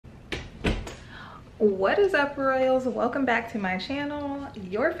What is up, royals? Welcome back to my channel,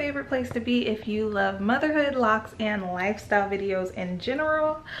 your favorite place to be if you love motherhood, locks, and lifestyle videos in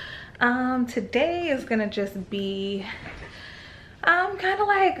general. Today is gonna just be kind of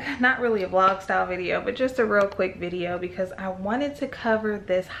like not really a vlog style video, but just a real quick video because I wanted to cover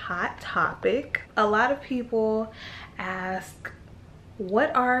this hot topic. A lot of people ask,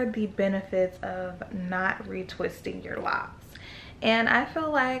 what are the benefits of not retwisting your locks? And I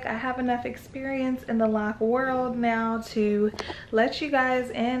feel like I have enough experience in the lock world now to let you guys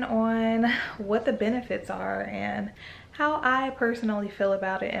in on what the benefits are and how I personally feel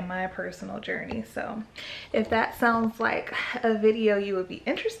about it in my personal journey. So if that sounds like a video you would be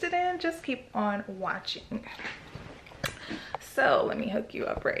interested in, just keep on watching. So let me hook you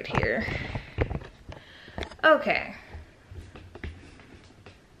up right here. Okay.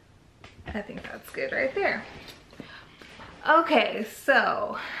 I think that's good right there. Okay,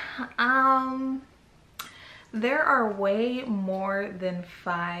 so there are way more than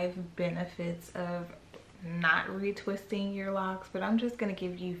 5 benefits of not retwisting your locks, but I'm just gonna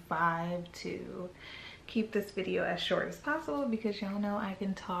give you 5 to keep this video as short as possible because y'all know I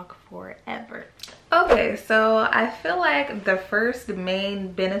can talk forever. Okay, so I feel like the first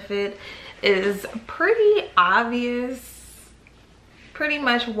main benefit is pretty obvious. Pretty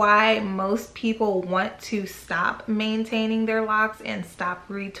much why most people want to stop maintaining their locks and stop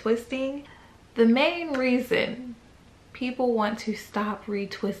retwisting. The main reason people want to stop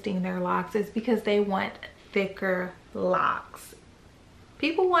retwisting their locks is because they want thicker locks.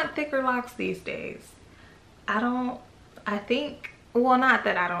 People want thicker locks these days. I think, well, not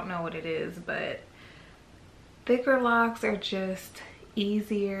that I don't know what it is, but thicker locks are just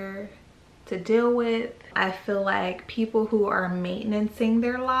easier to deal with. I feel like people who are maintaining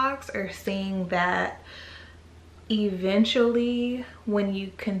their locks are seeing that eventually when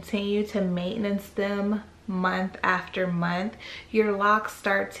you continue to maintenance them month after month, your locks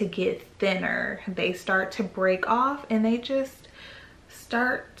start to get thinner. They start to break off and they just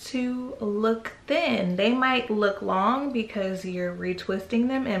start to look thin. They might look long because you're retwisting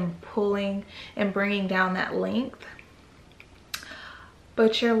them and pulling and bringing down that length,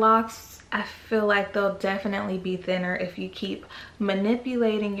 but your locks, I feel like they'll definitely be thinner if you keep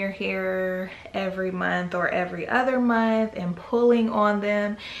manipulating your hair every month or every other month and pulling on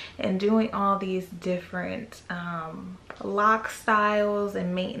them and doing all these different lock styles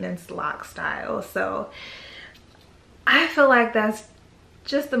and maintenance lock styles. So I feel like that's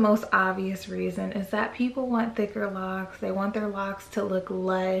just the most obvious reason, is that people want thicker locks. They want their locks to look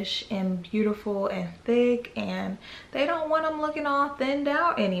lush and beautiful and thick, and they don't want them looking all thinned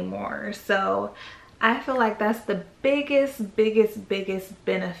out anymore. So I feel like that's the biggest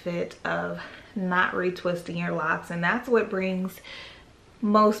benefit of not retwisting your locks, and that's what brings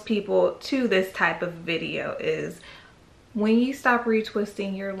most people to this type of video. Is when you stop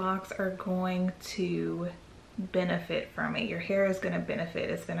retwisting, your locks are going to benefit from it. Your hair is going to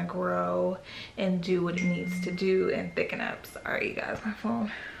benefit. It's going to grow and do what it needs to do and thicken up. Sorry you guys, my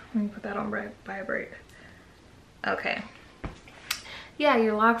phone, let me put that on vibrate. Okay, yeah,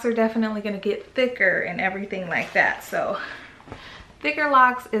 your locks are definitely going to get thicker and everything like that. So thicker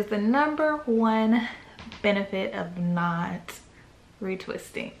locks is the #1 benefit of not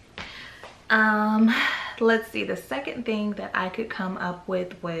retwisting. Let's see, the second thing that I could come up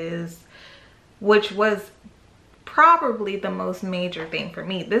with was, which was probably the most major thing for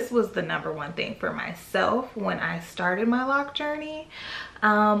me. This was the #1 thing for myself when I started my lock journey,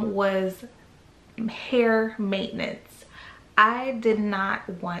 was hair maintenance. I did not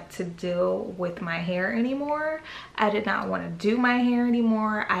want to deal with my hair anymore. I did not want to do my hair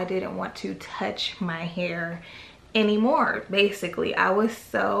anymore. I didn't want to touch my hair anymore. Basically, I was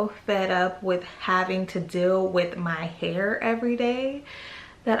so fed up with having to deal with my hair every day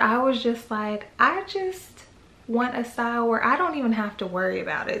that I was just like, I just want a style where I don't even have to worry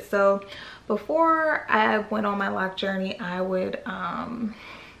about it. So before I went on my lock journey, I would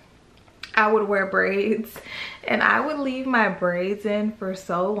wear braids, and I would leave my braids in for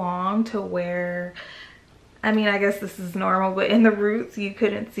so long to where, I mean, I guess this is normal, but in the roots you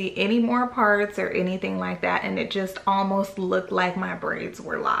couldn't see any more parts or anything like that, and it just almost looked like my braids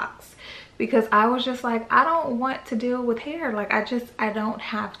were locks. Because I was just like, I don't want to deal with hair. Like, I don't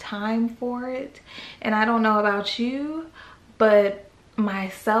have time for it. And I don't know about you, but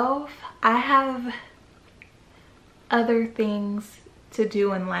myself, I have other things to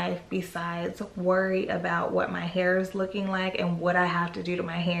do in life besides worry about what my hair is looking like and what I have to do to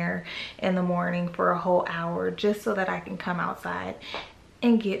my hair in the morning for a whole hour just so that I can come outside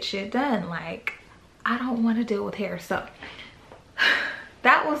and get shit done. Like, I don't want to deal with hair. So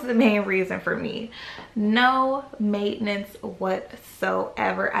That was the main reason for me. No maintenance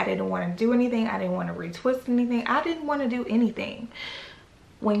whatsoever. I didn't want to do anything. I didn't want to retwist anything. I didn't want to do anything.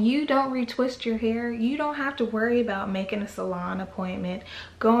 When you don't retwist your hair, you don't have to worry about making a salon appointment,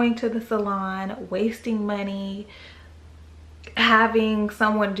 going to the salon, wasting money, having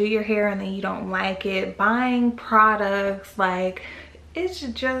someone do your hair and then you don't like it, buying products. Like, it's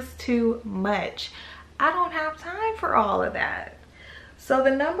just too much. I don't have time for all of that. So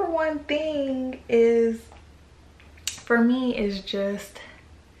the number one thing is, for me, is just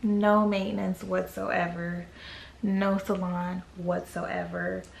no maintenance whatsoever, no salon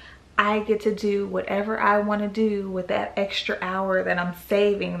whatsoever. I get to do whatever I want to do with that extra hour that I'm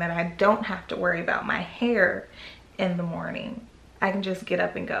saving, that I don't have to worry about my hair in the morning. I can just get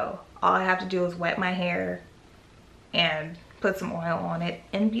up and go. All I have to do is wet my hair and put some oil on it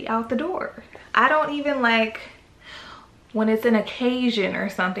and be out the door. I don't even like when it's an occasion or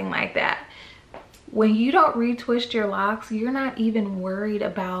something like that. When you don't retwist your locks, you're not even worried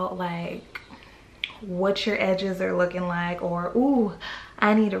about like what your edges are looking like, or ooh,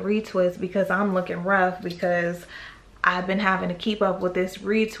 I need a retwist because I'm looking rough because I've been having to keep up with this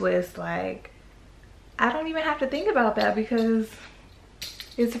retwist. Like, I don't even have to think about that because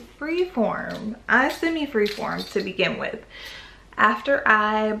it's freeform. I semi-freeform to begin with. After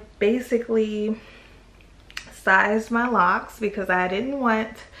I basically sized my locks because I didn't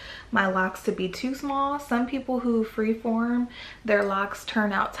want my locks to be too small. Some people who freeform, their locks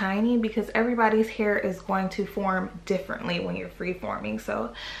turn out tiny because everybody's hair is going to form differently when you're freeforming.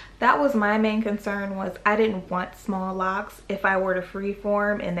 So that was my main concern, was I didn't want small locks. If I were to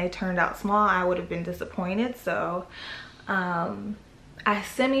freeform and they turned out small, I would have been disappointed. So I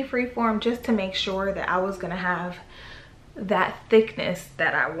semi-freeformed just to make sure that I was gonna have that thickness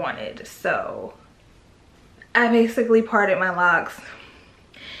that I wanted. So I basically parted my locks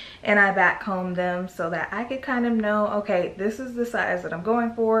and I backcombed them so that I could kind of know, okay, this is the size that I'm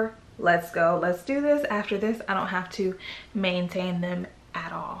going for. Let's go, let's do this. After this, I don't have to maintain them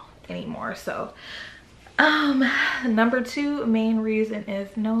at all anymore. So number two main reason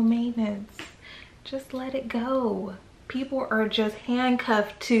is no maintenance. Just let it go. People are just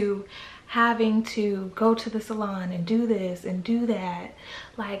handcuffed to having to go to the salon and do this and do that.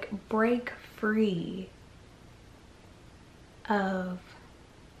 Like, break free of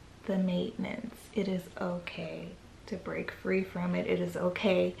the maintenance. It is okay to break free from it. It is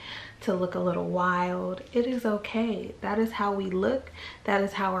okay to look a little wild. It is okay. That is how we look. That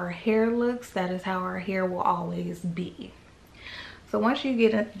is how our hair looks. That is how our hair will always be. So once you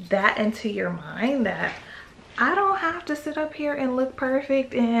get that into your mind, that I don't have to sit up here and look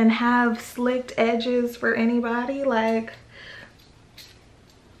perfect and have slicked edges for anybody. Like,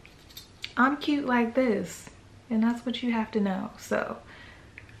 I'm cute like this, and that's what you have to know. So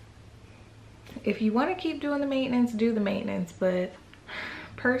if you want to keep doing the maintenance, do the maintenance, but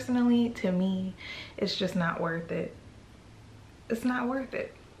personally, to me, it's just not worth it. It's not worth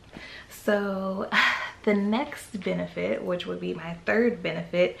it. So the next benefit, which would be my third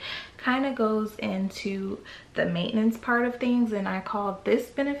benefit, kind of goes into the maintenance part of things, and I call this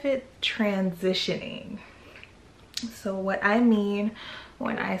benefit transitioning. So what I mean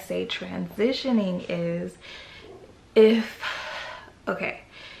when I say transitioning is, if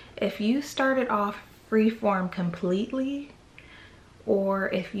you started off freeform completely, or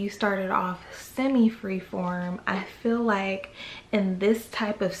if you started off semi-freeform, I feel like in this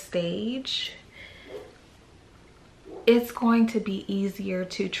type of stage, it's going to be easier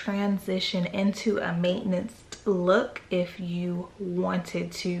to transition into a maintenance look if you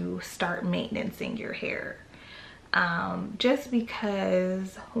wanted to start maintaining your hair. Just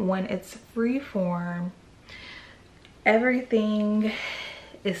because when it's freeform, everything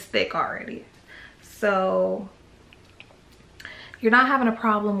is thick already. So you're not having a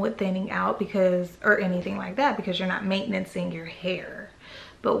problem with thinning out because, or anything like that, because you're not maintaining your hair.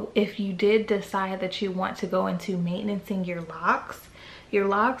 But if you did decide that you want to go into maintaining your locks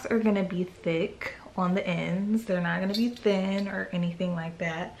are gonna be thick on the ends. They're not gonna be thin or anything like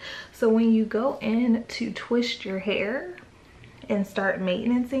that. So when you go in to twist your hair and start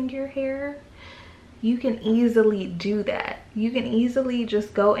maintaining your hair, you can easily do that. You can easily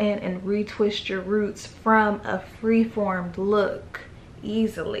just go in and retwist your roots from a freeformed look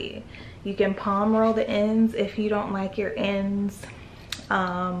easily. You can palm roll the ends if you don't like your ends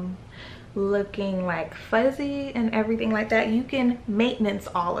looking like fuzzy and everything like that. You can maintenance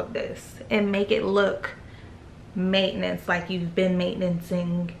all of this and make it look maintenance, like you've been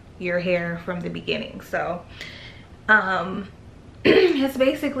maintaining your hair from the beginning. So it's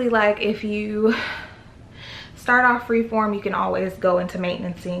basically like if you start off freeform, you can always go into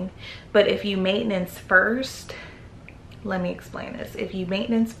maintenancing. But if you maintenance first, let me explain this. If you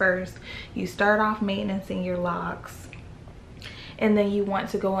maintenance first, you start off maintenancing your locks, and then you want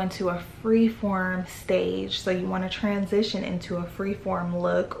to go into a freeform stage. So you want to transition into a freeform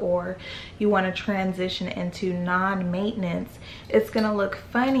look, or you want to transition into non-maintenance. It's gonna look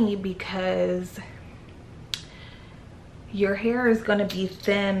funny because your hair is going to be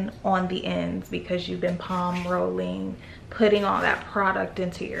thin on the ends because you've been palm rolling, putting all that product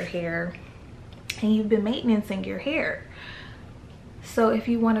into your hair, and you've been maintaining your hair. So if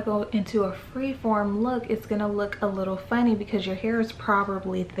you want to go into a freeform look, it's going to look a little funny because your hair is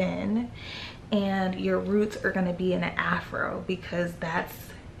probably thin and your roots are going to be in an afro because that's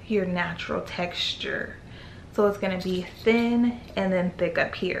your natural texture. So it's going to be thin and then thick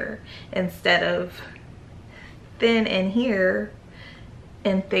up here instead of thin in here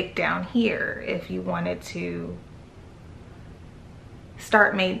and thick down here if you wanted to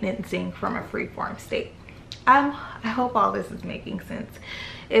start maintaining from a freeform state. I hope all this is making sense.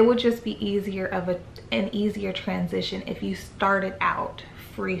 It would just be easier of an easier transition if you started out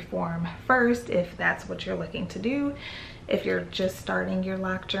freeform first, if that's what you're looking to do. If you're just starting your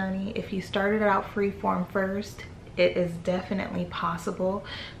lock journey, if you started out freeform first, it is definitely possible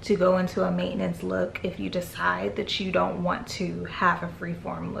to go into a maintenance look if you decide that you don't want to have a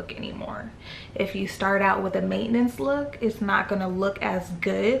freeform look anymore. If you start out with a maintenance look, it's not going to look as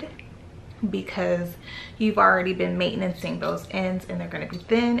good because you've already been maintaining those ends and they're going to be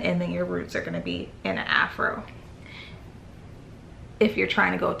thin, and then your roots are going to be in an afro. If you're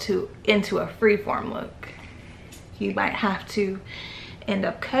trying to go into a freeform look, you might have to end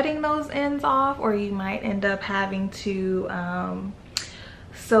up cutting those ends off, or you might end up having to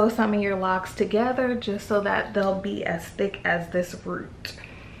sew some of your locks together just so that they'll be as thick as this root,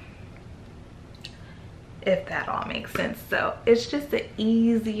 if that all makes sense. So it's just an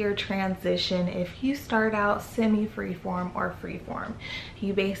easier transition if you start out semi freeform or freeform.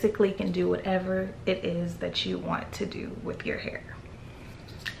 You basically can do whatever it is that you want to do with your hair.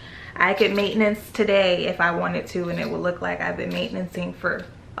 I could maintenance today if I wanted to, and it would look like I've been maintaining for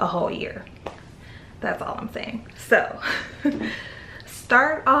a whole year. That's all I'm saying. So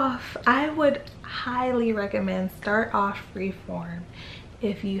start off, I would highly recommend start off freeform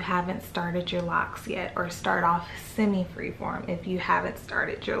if you haven't started your locks yet, or start off semi freeform if you haven't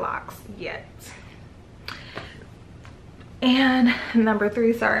started your locks yet. And number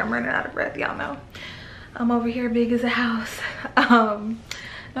 3, sorry, I'm running out of breath, y'all know. I'm over here big as a house.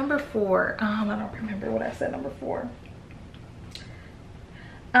 Number 4, I don't remember what I said. Number 4.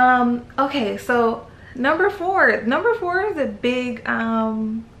 Okay, so number 4 is a big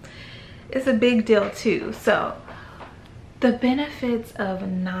it's a big deal too. So the benefits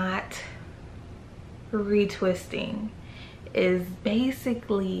of not retwisting is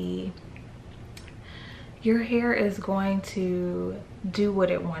basically your hair is going to do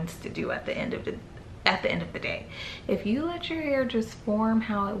what it wants to do at the end of the day. If you let your hair just form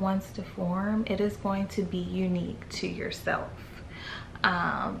how it wants to form, it is going to be unique to yourself.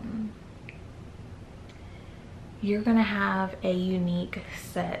 You're gonna have a unique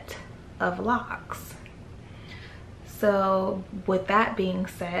set of locks. So with that being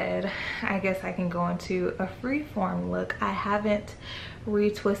said, I guess I can go into a freeform look. I haven't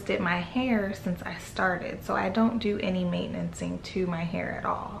retwisted my hair since I started, so I don't do any maintaining to my hair at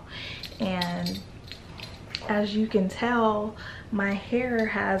all. And as you can tell, my hair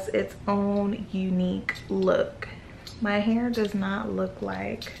has its own unique look. My hair does not look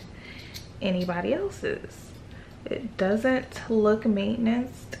like anybody else's. It doesn't look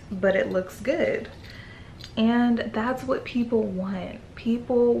maintenanced, but it looks good. And that's what people want.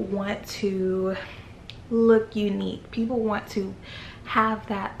 People want to look unique. People want to have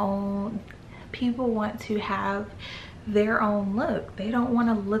that own, people want to have their own look. They don't want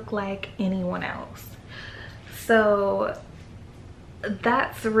to look like anyone else. So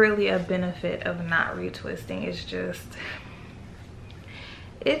that's really a benefit of not retwisting. It's just,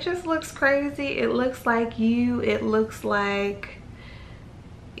 it just looks crazy. It looks like you, it looks like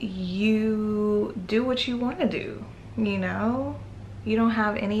you do what you want to do, you know? You don't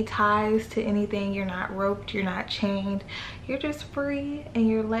have any ties to anything. You're not roped, you're not chained. You're just free and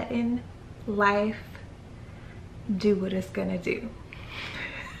you're letting life do what it's gonna do.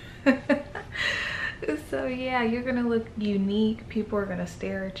 So yeah, you're gonna look unique. People are gonna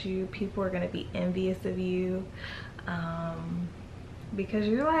stare at you. People are gonna be envious of you, because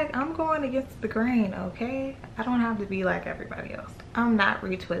you're like, I'm going against the grain, okay? I don't have to be like everybody else. I'm not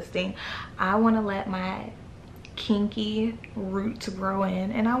retwisting. I want to let my kinky roots grow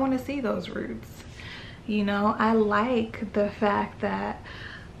in, and I want to see those roots. You know, I like the fact that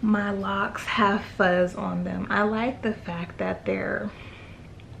my locks have fuzz on them. I like the fact that they're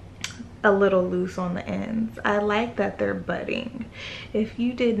a little loose on the ends. I like that they're budding. If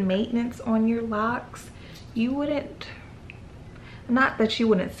you did maintenance on your locks, you wouldn't, not that you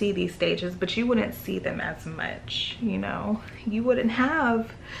wouldn't see these stages, but you wouldn't see them as much, you know? You wouldn't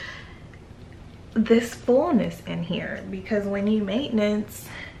have this fullness in here, because when you maintenance,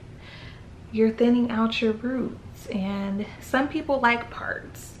 you're thinning out your roots. And some people like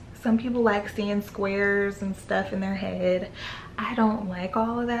parts. Some people like seeing squares and stuff in their head. I don't like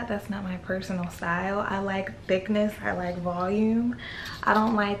all of that. That's not my personal style. I like thickness. I like volume. I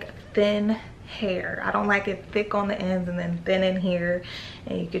don't like thin hair. I don't like it thick on the ends and then thin in here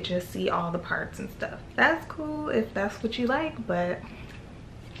and you could just see all the parts and stuff. That's cool if that's what you like, but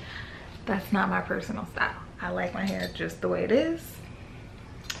that's not my personal style. I like my hair just the way it is.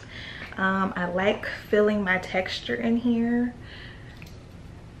 I like feeling my texture in here.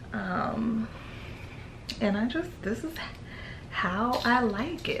 And this is how I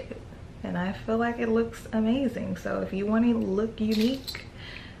like it. And I feel like it looks amazing. So if you want to look unique,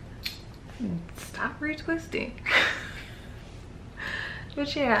 stop retwisting.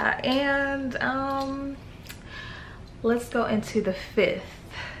 But yeah, and let's go into the fifth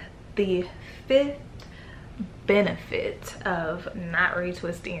benefit of not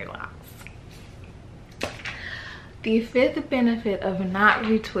retwisting your locks. The fifth benefit of not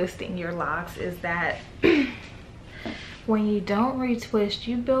retwisting your locks is that when you don't retwist,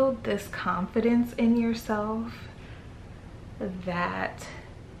 you build this confidence in yourself that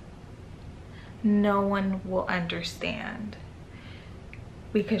no one will understand,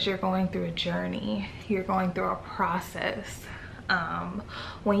 because you're going through a journey, you're going through a process.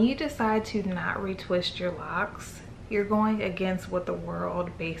 When you decide to not retwist your locks, you're going against what the world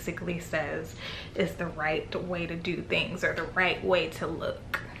basically says is the right way to do things, or the right way to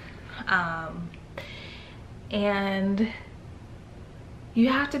look. And you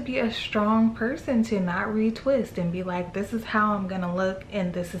have to be a strong person to not retwist and be like, this is how I'm gonna look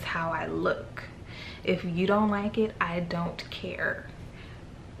and this is how I look. If you don't like it, I don't care.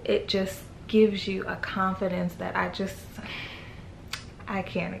 It just gives you a confidence that I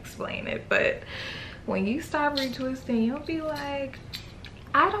can't explain it, but when you stop retwisting, you'll be like,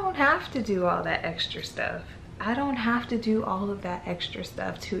 I don't have to do all that extra stuff. I don't have to do all of that extra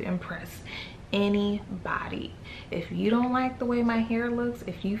stuff to impress anybody. If you don't like the way my hair looks,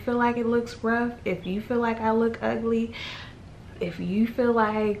 if you feel like it looks rough, if you feel like I look ugly, if you feel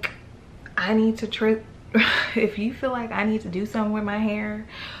like I need to trip, if you feel like I need to do something with my hair,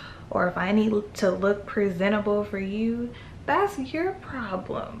 or if I need to look presentable for you, that's your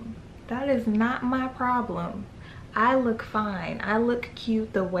problem. That is not my problem. I look fine. I look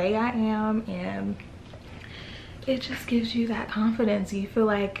cute the way I am, and it just gives you that confidence. You feel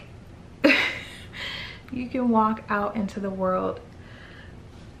like you can walk out into the world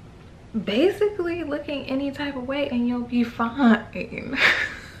basically looking any type of way and you'll be fine.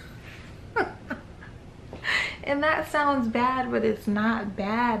 And that sounds bad, but it's not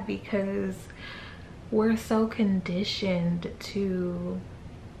bad, because we're so conditioned to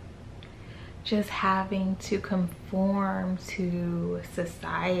just having to conform to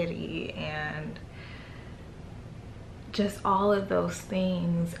society and just all of those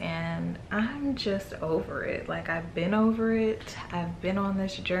things, and I'm just over it. Like, I've been over it. I've been on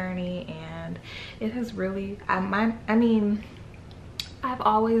this journey, and it has really, I mean, I've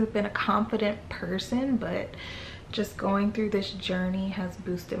always been a confident person, but just going through this journey has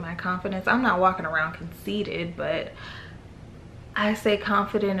boosted my confidence. I'm not walking around conceited, but I say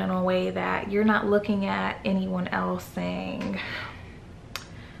confident in a way that you're not looking at anyone else saying,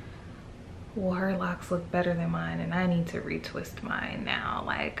 well, her locks look better than mine and I need to retwist mine now.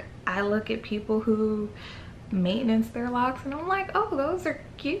 Like, I look at people who maintenance their locks and I'm like, oh, those are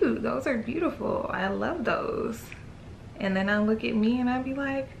cute, those are beautiful, I love those. And then I look at me and I be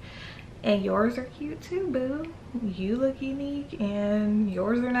like, and yours are cute too, boo. You look unique and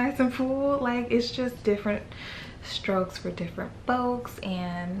yours are nice and full. Like, it's just different strokes for different folks,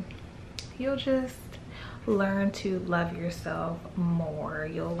 and you'll just learn to love yourself more.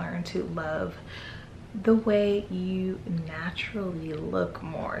 You'll learn to love the way you naturally look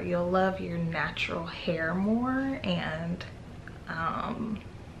more. You'll love your natural hair more, and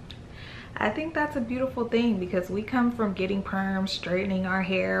I think that's a beautiful thing, because we come from getting perms, straightening our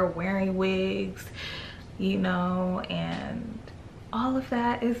hair, wearing wigs, you know, and all of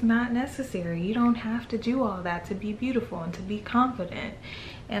that is not necessary. You don't have to do all that to be beautiful and to be confident.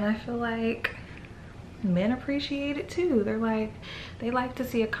 And I feel like men appreciate it too. They like to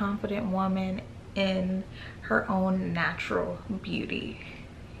see a confident woman in her own natural beauty,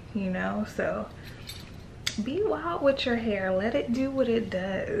 you know? So be wild with your hair, let it do what it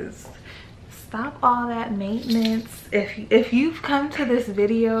does. Stop all that maintenance. If you've come to this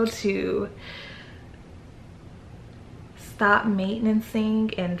video to stop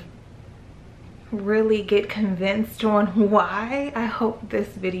maintenancing and really get convinced on why, I hope this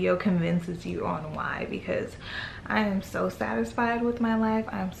video convinces you on why, because I am so satisfied with my life.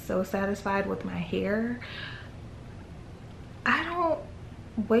 I'm so satisfied with my hair. I don't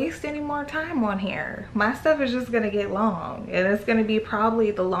waste any more time on hair. My stuff is just gonna get long, and it's gonna be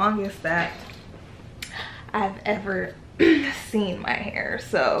probably the longest that I've ever seen my hair.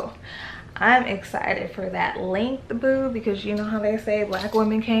 So I'm excited for that length, boo, because you know how they say black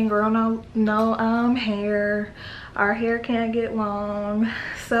women can't grow no hair. Our hair can't get long.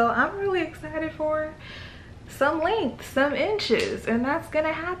 So I'm really excited for some length, some inches, and that's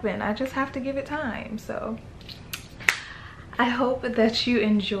gonna happen. I just have to give it time. So I hope that you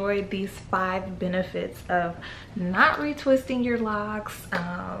enjoyed these 5 benefits of not retwisting your locks.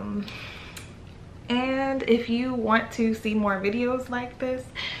 And if you want to see more videos like this,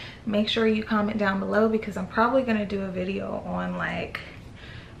 make sure you comment down below, because I'm probably going to do a video on like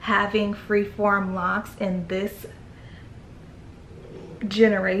having freeform locks in this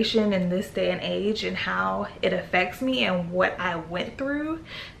generation, in this day and age, and how it affects me and what I went through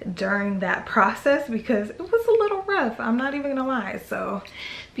during that process, because it was a little rough, I'm not even gonna lie. So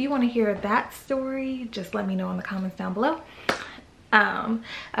if you want to hear that story, just let me know in the comments down below.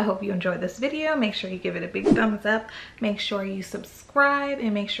 I hope you enjoyed this video. Make sure you give it a big thumbs up, make sure you subscribe,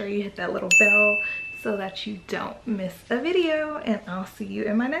 and make sure you hit that little bell so that you don't miss a video, and I'll see you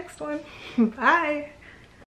in my next one. Bye.